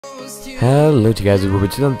Hello to you guys, we're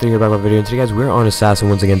 2003 here back with my video, and today guys, we're on Assassin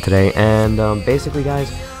once again today, and basically guys,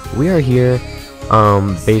 we are here,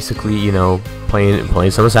 basically, you know,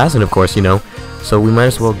 playing some Assassin, of course, you know, so we might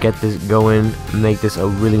as well get this going, make this a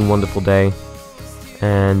really wonderful day,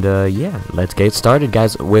 and yeah, let's get started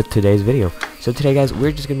guys with today's video. So today guys,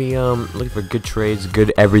 we're just gonna be looking for good trades,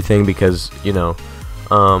 good everything, because, you know,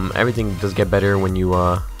 everything does get better when you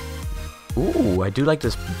ooh, I do like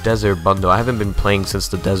this desert bundle. I haven't been playing since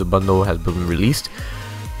the desert bundle has been released,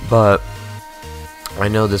 but I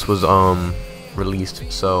know this was released,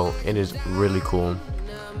 so it is really cool.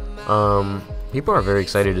 People are very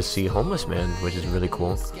excited to see Homeless Man, which is really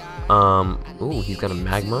cool. Ooh, he's got a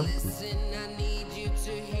magma.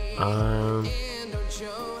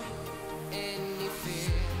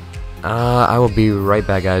 I will be right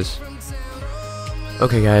back guys.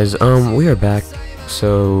 Okay guys, we are back,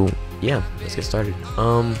 so yeah, let's get started.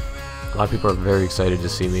 A lot of people are very excited to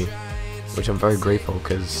see me, which I'm very grateful,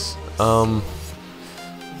 because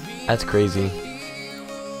that's crazy.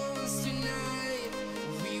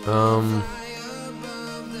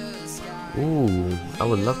 Ooh, I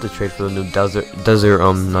would love to trade for the new desert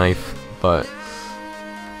knife, but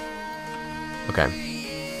okay.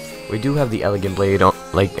 We do have the elegant blade.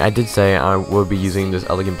 Like I did say, I will be using this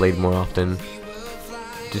elegant blade more often,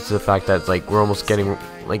 due to the fact that like we're almost giving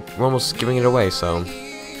it away. So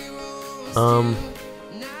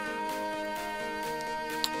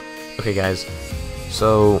okay guys,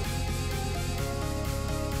 so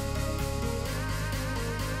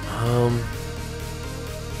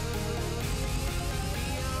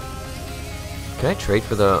can I trade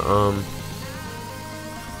for the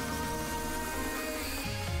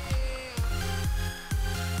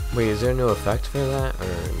wait, is there no effect for that,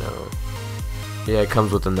 or no? Yeah, it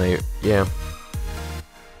comes with the knife. Yeah.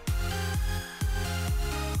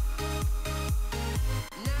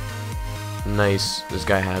 Nice. This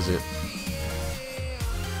guy has it.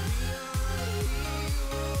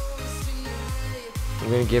 I'm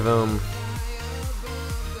gonna give him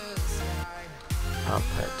top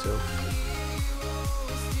pet too.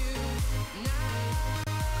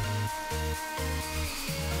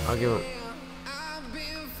 I'll give him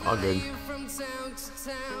all good.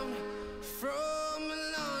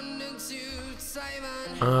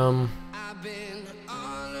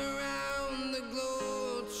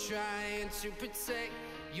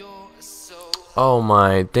 Oh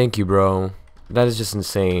my, thank you bro. That is just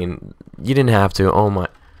insane. You didn't have to. Oh my.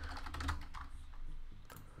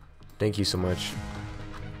 Thank you so much.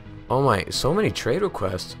 Oh my, so many trade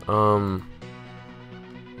requests. A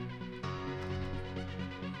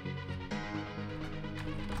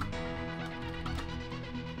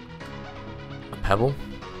pebble?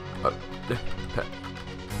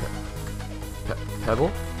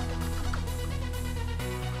 Pebble?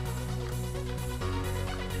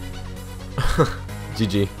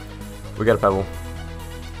 GG. We got a pebble.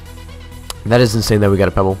 That is insane that we got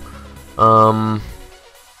a pebble.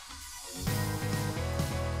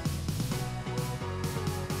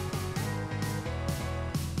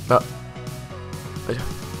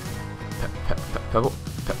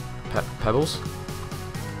 Pebbles?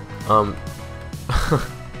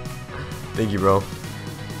 Thank you, bro.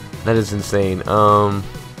 That is insane.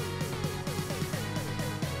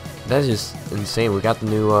 That is just insane. We got the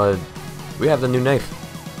new, we have the new knife.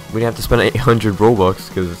 We have to spend 800 Robux,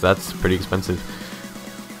 because that's pretty expensive.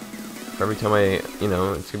 For every time I, you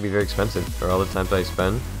know, it's gonna be very expensive for all the times that I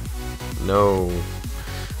spend. No.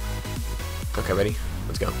 Okay, ready?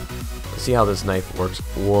 Let's go. Let's see how this knife works.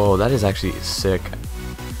 Whoa, that is actually sick.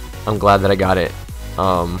 I'm glad that I got it,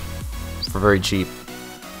 for very cheap.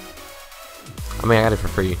 I mean, I got it for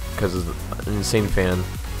free, because it's an insane fan.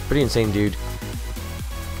 Pretty insane dude.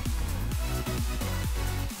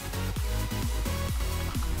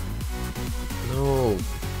 No.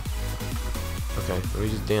 Okay, let me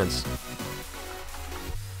just dance.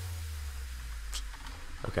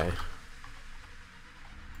 Okay.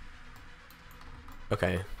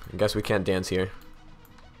 Okay, I guess we can't dance here.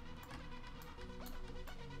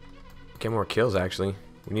 Get more kills actually.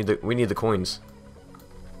 We need the coins.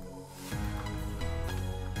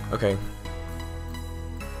 Okay.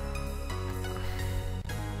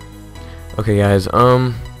 Okay guys,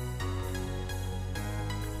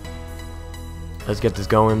 let's get this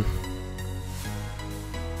going.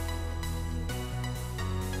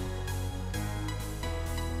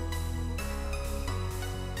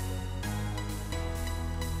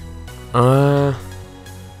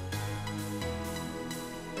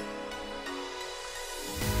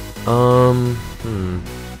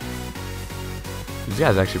 This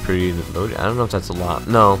guy's actually pretty loaded. I don't know if that's a lot.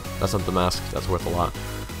 No, that's not the mask. That's worth a lot.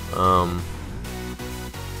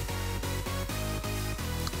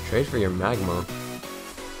 Trade for your magma.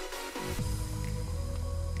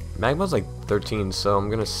 Magma's like 13, so I'm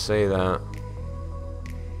gonna say that.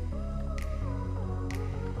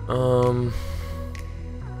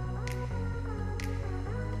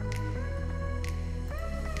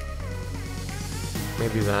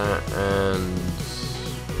 Maybe that, and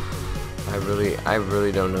I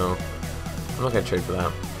really don't know. I'm not gonna trade for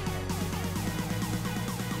that.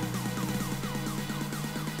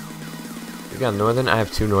 You got northern? I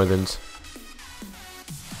have 2 northerns.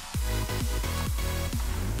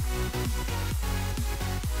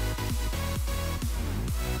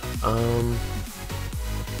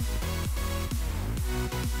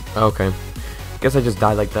 Okay. Guess I just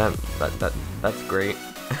died like that. That's great.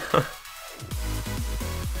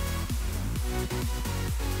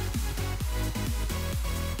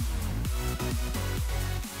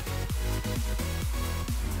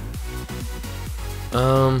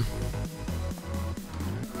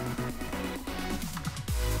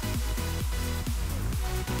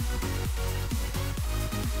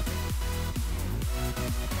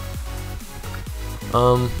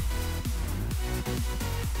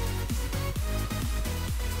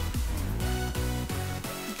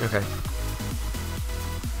 Okay.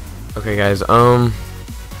 Okay, guys,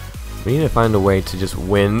 we need to find a way to just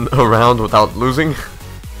win a round without losing.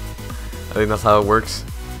 I think that's how it works.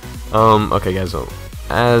 Okay, guys, so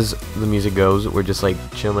as the music goes, we're just like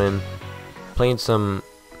chilling, playing some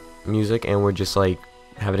music, and we're just like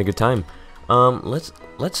having a good time.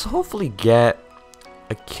 Let's hopefully get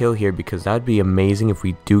a kill here, because that would be amazing if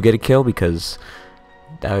we do get a kill, because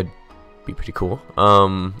that would be pretty cool.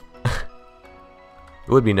 It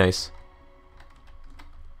would be nice.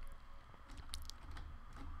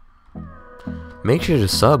 Make sure to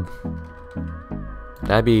sub.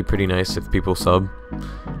 That'd be pretty nice if people sub.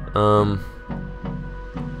 Oh,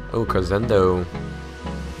 Crescendo.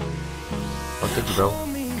 Oh, thank you, bro.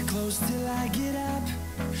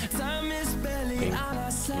 Thank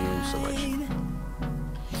you so much.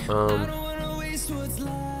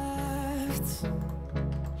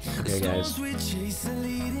 Okay, guys.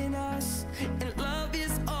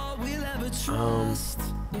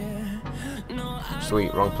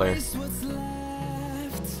 Sweet, wrong player.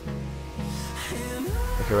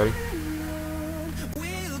 Okay, ready?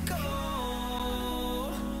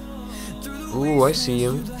 Ooh, I see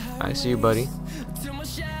you. I see you, buddy.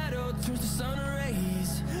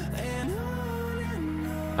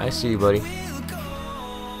 I see you, buddy.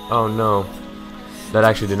 Oh no. That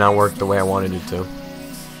actually did not work the way I wanted it to.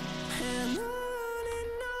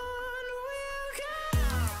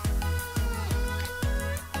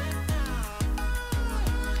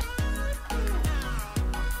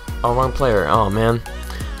 Oh, wrong player. Oh, man.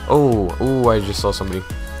 Oh, ooh, I just saw somebody.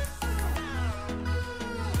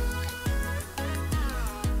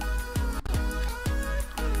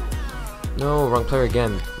 No, wrong player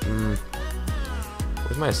again.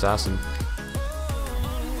 Where's my assassin?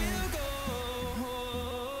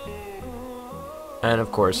 And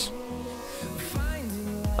of course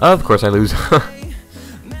I lose.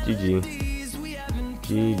 GG.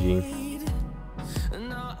 GG.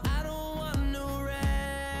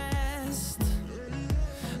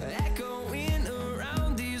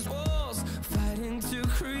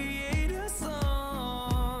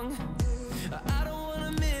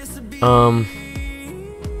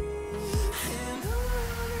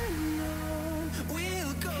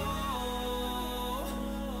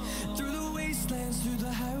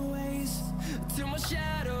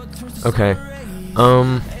 Okay.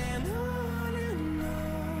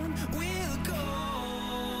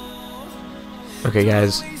 Okay,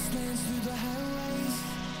 guys.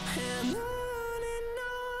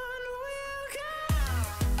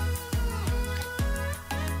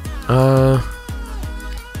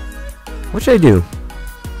 What should I do?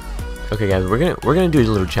 Okay, guys, we're gonna do a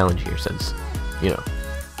little challenge here, since, you know.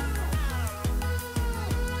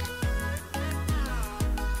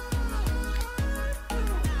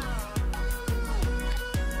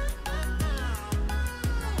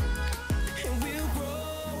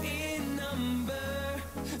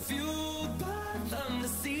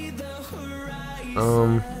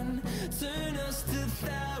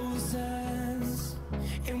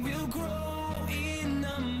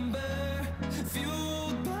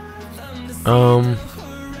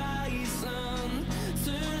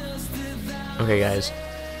 Okay, guys.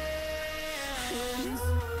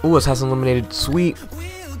 Ooh, assassin eliminated. Sweet.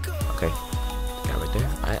 Okay. Got right there.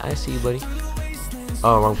 I see you, buddy.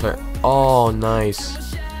 Oh, wrong player. Oh,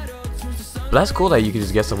 nice. But that's cool that you can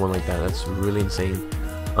just get someone like that. That's really insane.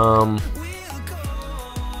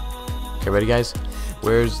 Okay, ready, guys?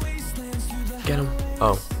 Where's... Get him.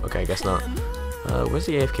 Oh, okay, I guess not. Where's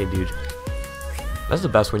the AFK dude? That's the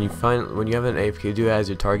best when you have an AFK dude as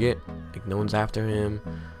your target. Like, no one's after him.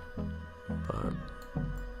 But...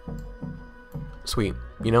 Sweet.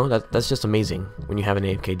 You know, that's just amazing when you have an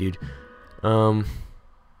AFK dude.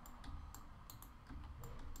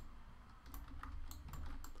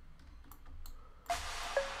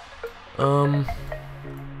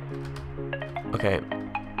 Okay.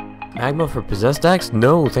 Magma for possessed axe?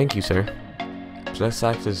 No, thank you, sir. Possessed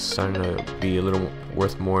axe is starting to be a little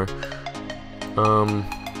worth more.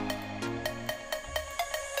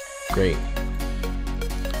 Great.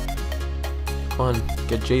 Come on,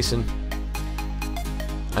 get Jason.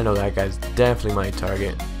 I know that guy's definitely my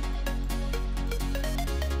target.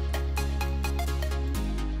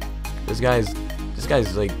 This guy's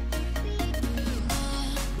like...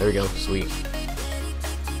 There we go, sweet.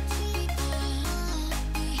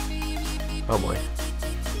 Oh boy.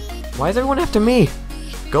 Why is everyone after me?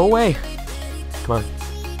 Go away. Come on.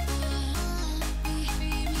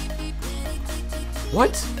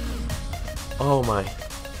 What? Oh my.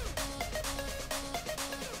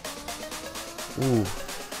 Ooh.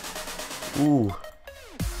 Ooh.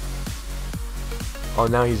 Oh,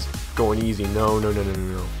 now he's going easy. No, no, no, no,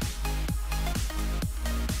 no, no.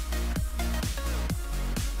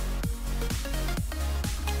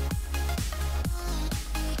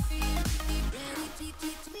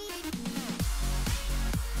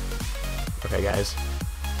 Okay, guys.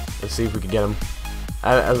 Let's see if we can get him.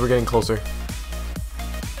 As we're getting closer.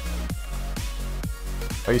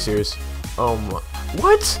 Are you serious? Oh my.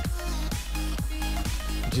 What?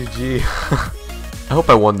 GG. I hope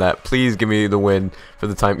I won that. Please give me the win for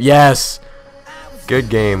the time. Yes! Good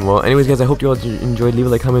game. Well, anyways, guys, I hope you all enjoyed. Leave a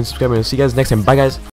like, comment, subscribe, and I'll see you guys next time. Bye, guys.